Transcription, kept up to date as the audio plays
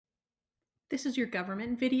This is your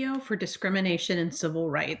government video for discrimination and civil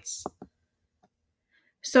rights.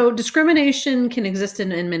 So discrimination can exist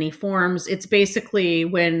in many forms. It's basically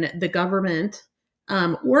when the government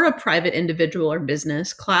or a private individual or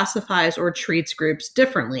business classifies or treats groups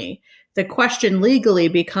differently. The question legally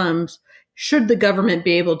becomes, should the government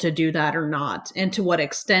be able to do that or not? And to what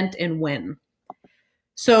extent and when?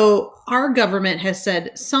 So our government has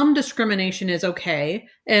said some discrimination is okay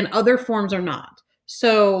and other forms are not.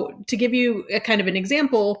 So to give you a kind of an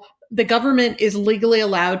example, the government is legally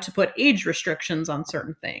allowed to put age restrictions on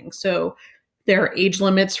certain things. So there are age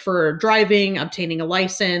limits for driving, obtaining a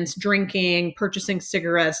license, drinking, purchasing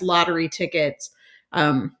cigarettes, lottery tickets,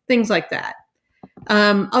 things like that.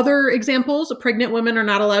 Other examples, pregnant women are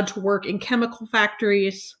not allowed to work in chemical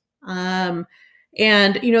factories. And,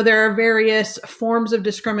 there are various forms of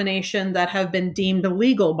discrimination that have been deemed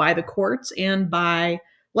illegal by the courts and by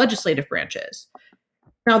legislative branches.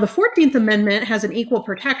 Now, the 14th Amendment has an equal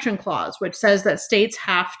protection clause, which says that states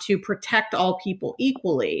have to protect all people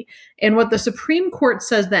equally. And what the Supreme Court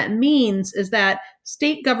says that means is that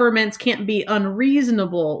state governments can't be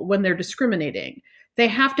unreasonable when they're discriminating. They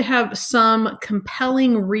have to have some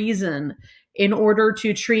compelling reason in order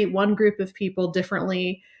to treat one group of people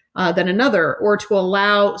differently than another, or to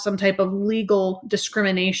allow some type of legal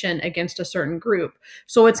discrimination against a certain group.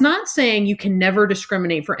 So it's not saying you can never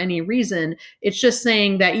discriminate for any reason. It's just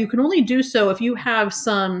saying that you can only do so if you have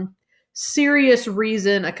some serious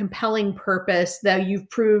reason, a compelling purpose that you've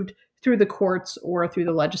proved through the courts or through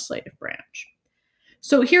the legislative branch.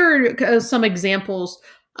 So here are some examples.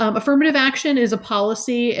 Affirmative action is a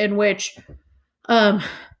policy in which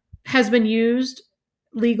has been used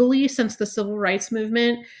legally since the civil rights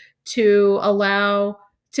movement to allow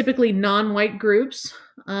typically non-white groups,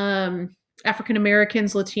 African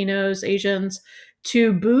Americans, Latinos, Asians,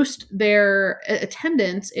 to boost their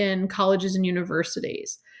attendance in colleges and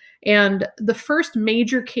universities. And the first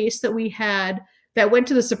major case that we had that went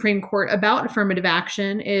to the Supreme Court about affirmative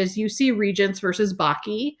action is UC Regents versus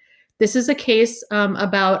Bakke. This is a case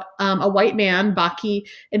about a white man, Bakke,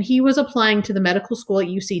 and he was applying to the medical school at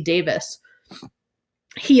UC Davis.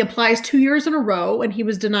 He applies 2 years in a row and he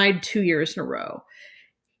was denied 2 years in a row.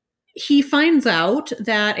 He finds out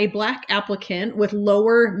that a Black applicant with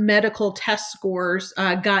lower medical test scores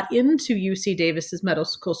got into UC Davis's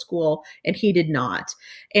medical school and he did not.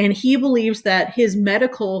 And he believes that his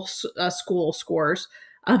medical school scores,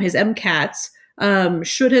 his MCATs,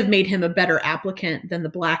 should have made him a better applicant than the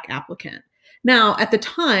Black applicant. Now, at the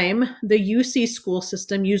time, the UC school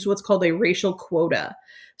system used what's called a racial quota.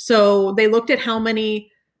 So they looked at how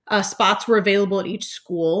many spots were available at each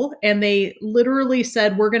school, and they literally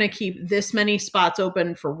said, we're going to keep this many spots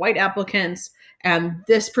open for white applicants, and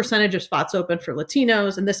this percentage of spots open for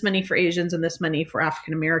Latinos, and this many for Asians, and this many for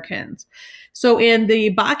African Americans. So in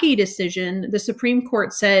the Bakke decision, the Supreme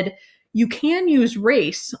Court said, you can use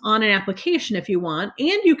race on an application if you want,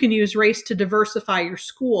 and you can use race to diversify your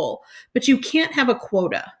school, but you can't have a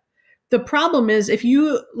quota. The problem is if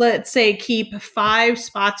you, let's say, keep 5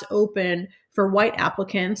 spots open for white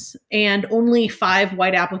applicants and only 5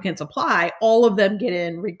 white applicants apply, all of them get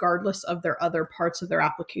in regardless of their other parts of their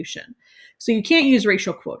application. So you can't use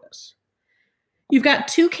racial quotas. You've got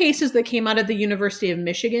 2 cases that came out of the University of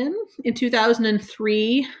Michigan. In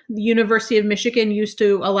 2003, the University of Michigan used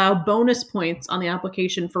to allow bonus points on the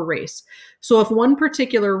application for race. So if one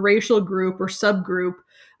particular racial group or subgroup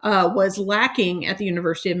was lacking at the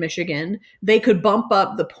University of Michigan, they could bump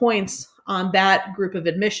up the points on that group of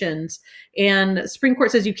admissions. And the Supreme Court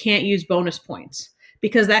says you can't use bonus points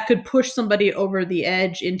because that could push somebody over the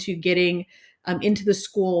edge into getting into the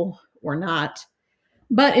school or not.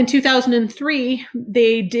 But in 2003,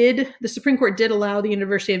 the Supreme Court did allow the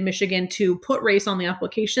University of Michigan to put race on the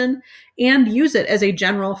application and use it as a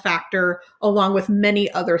general factor along with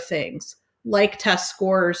many other things like test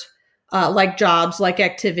scores, like jobs, like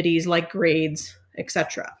activities, like grades,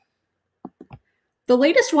 etc. The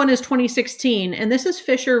latest one is 2016, and this is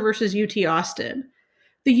Fisher versus UT Austin.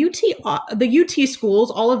 The UT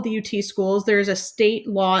schools, all of the UT schools, there's a state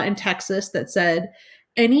law in Texas that said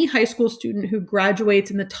any high school student who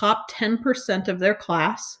graduates in the top 10% of their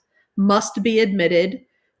class must be admitted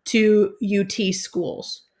to UT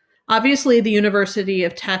schools. Obviously, the University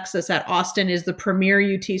of Texas at Austin is the premier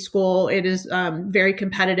UT school. It is very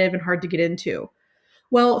competitive and hard to get into.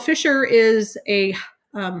 Well, Fisher is a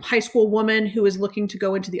high school woman who is looking to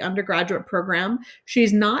go into the undergraduate program.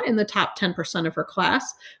 She's not in the top 10% of her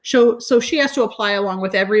class. So she has to apply along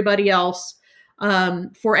with everybody else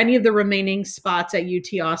for any of the remaining spots at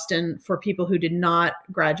UT Austin for people who did not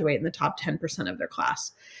graduate in the top 10% of their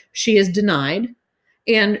class. She is denied.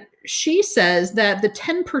 And she says that the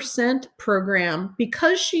 10% program,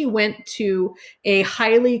 because she went to a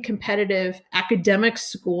highly competitive academic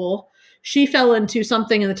school, she fell into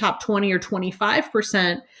something in the top 20 or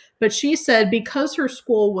 25%. But she said because her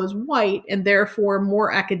school was white and therefore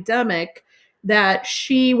more academic, that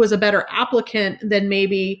she was a better applicant than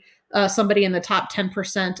maybe somebody in the top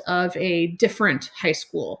 10% of a different high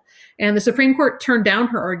school. And the Supreme Court turned down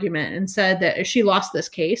her argument and said that she lost this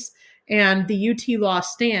case. And the UT law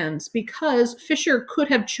stands because Fisher could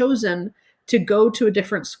have chosen to go to a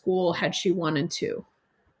different school had she wanted to.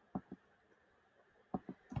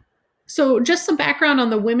 So just some background on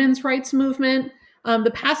the women's rights movement.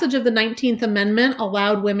 The passage of the 19th Amendment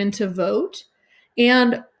allowed women to vote,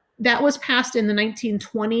 and that was passed in the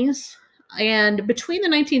 1920s. And between the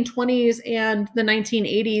 1920s and the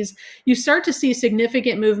 1980s, you start to see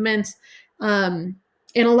significant movements in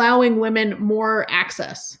allowing women more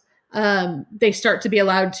access. They start to be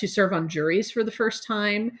allowed to serve on juries for the first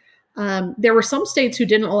time. There were some states who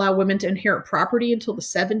didn't allow women to inherit property until the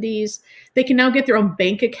 70s. They can now get their own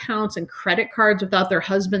bank accounts and credit cards without their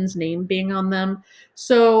husband's name being on them.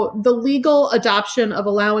 So the legal adoption of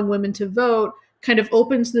allowing women to vote kind of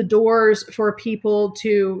opens the doors for people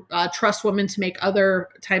to trust women to make other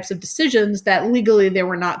types of decisions that legally they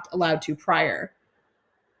were not allowed to prior.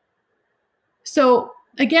 So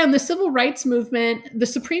again, the civil rights movement, the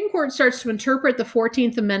Supreme Court starts to interpret the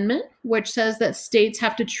 14th Amendment, which says that states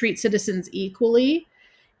have to treat citizens equally.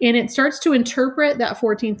 And it starts to interpret that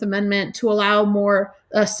 14th Amendment to allow more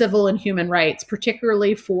civil and human rights,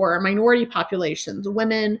 particularly for minority populations,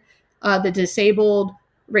 women, the disabled,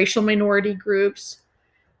 racial minority groups.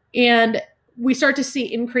 And we start to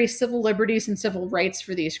see increased civil liberties and civil rights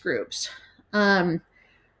for these groups.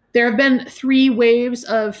 There have been 3 waves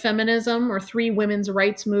of feminism or 3 women's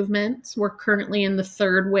rights movements. We're currently in the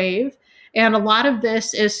 3rd wave. And a lot of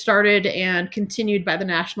this is started and continued by the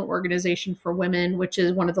National Organization for Women, which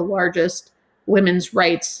is one of the largest women's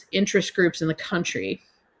rights interest groups in the country.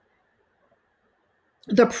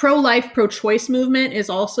 The pro-life, pro-choice movement is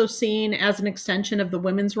also seen as an extension of the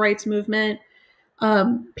women's rights movement.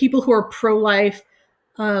 People who are pro-life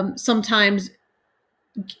sometimes,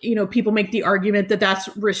 people make the argument that that's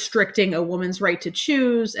restricting a woman's right to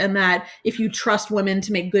choose, and that if you trust women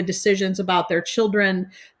to make good decisions about their children,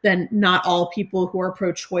 then not all people who are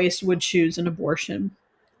pro-choice would choose an abortion.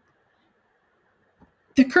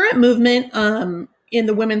 The current movement in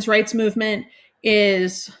the women's rights movement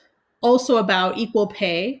is also about equal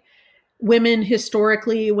pay. Women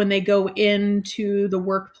historically, when they go into the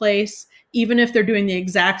workplace, even if they're doing the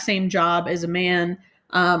exact same job as a man,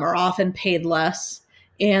 are often paid less.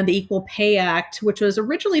 And the Equal Pay Act, which was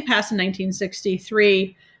originally passed in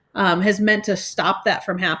 1963, has meant to stop that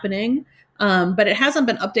from happening, but it hasn't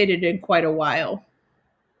been updated in quite a while.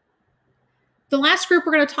 The last group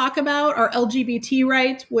we're going to talk about are LGBT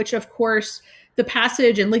rights, which, of course, the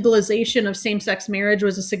passage and legalization of same-sex marriage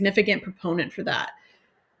was a significant proponent for that.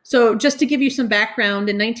 So just to give you some background,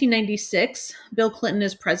 in 1996, Bill Clinton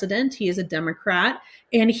is president. He is a Democrat,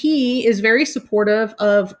 and he is very supportive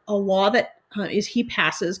of a law that he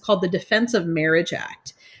passes called the Defense of Marriage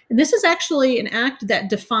Act. And this is actually an act that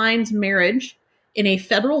defines marriage in a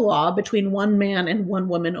federal law between one man and one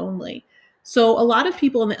woman only. So a lot of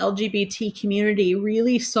people in the LGBT community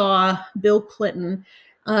really saw Bill Clinton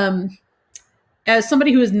as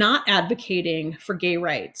somebody who is not advocating for gay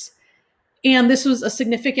rights. And this was a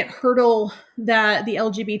significant hurdle that the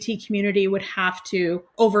LGBT community would have to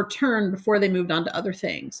overturn before they moved on to other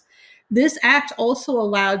things. This act also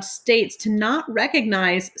allowed states to not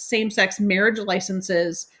recognize same-sex marriage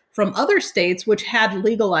licenses from other states which had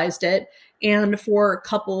legalized it, and for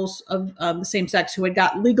couples of the same sex who had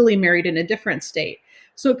got legally married in a different state.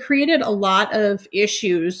 So it created a lot of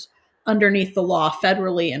issues underneath the law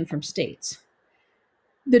federally and from states.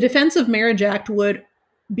 The Defense of Marriage Act would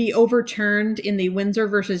be overturned in the Windsor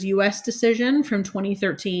versus U.S. decision from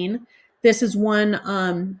 2013. This is one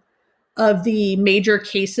of the major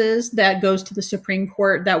cases that goes to the Supreme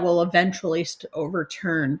Court that will eventually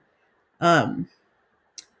overturn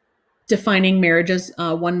defining marriage as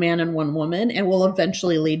one man and one woman, and will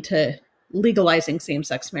eventually lead to legalizing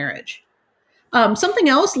same-sex marriage. Something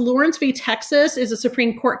else, Lawrence v. Texas is a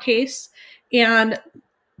Supreme Court case, and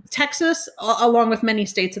Texas, along with many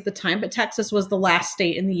states at the time, but Texas was the last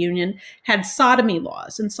state in the union, had sodomy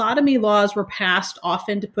laws. And sodomy laws were passed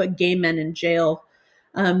often to put gay men in jail.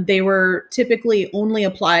 They were typically only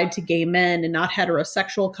applied to gay men and not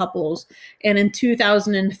heterosexual couples. And in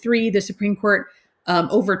 2003, the Supreme Court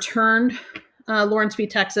overturned Lawrence v.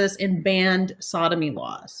 Texas and banned sodomy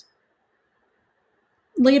laws.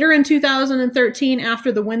 Later in 2013,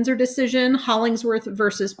 after the Windsor decision, Hollingsworth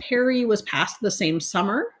versus Perry was passed the same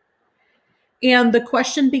summer. And the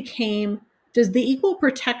question became, does the Equal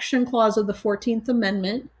Protection Clause of the 14th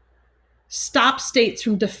Amendment stop states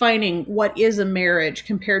from defining what is a marriage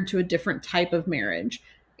compared to a different type of marriage?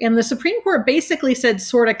 And the Supreme Court basically said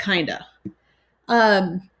sorta, kinda.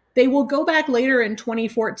 They will go back later in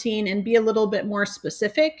 2014 and be a little bit more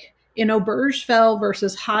specific. In Obergefell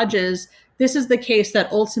versus Hodges, this is the case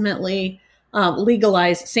that ultimately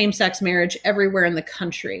legalized same-sex marriage everywhere in the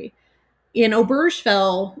country. In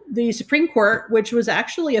Obergefell, the Supreme Court, which was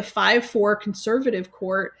actually a 5-4 conservative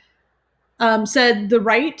court, said the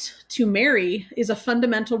right to marry is a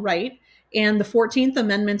fundamental right, and the 14th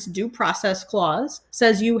Amendment's due process clause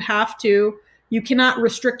says you cannot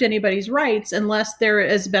restrict anybody's rights unless there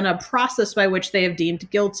has been a process by which they have deemed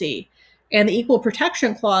guilty. And the Equal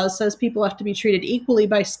Protection Clause says people have to be treated equally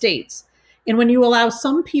by states. And when you allow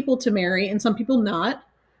some people to marry and some people not,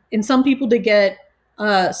 and some people to get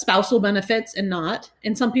spousal benefits and not,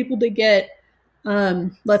 and some people to get,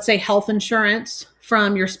 let's say, health insurance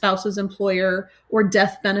from your spouse's employer, or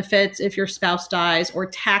death benefits if your spouse dies, or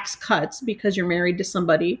tax cuts because you're married to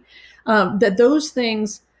somebody, that those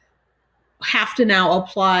things have to now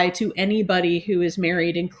apply to anybody who is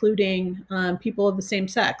married, including people of the same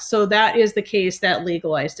sex. So that is the case that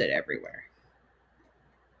legalized it everywhere.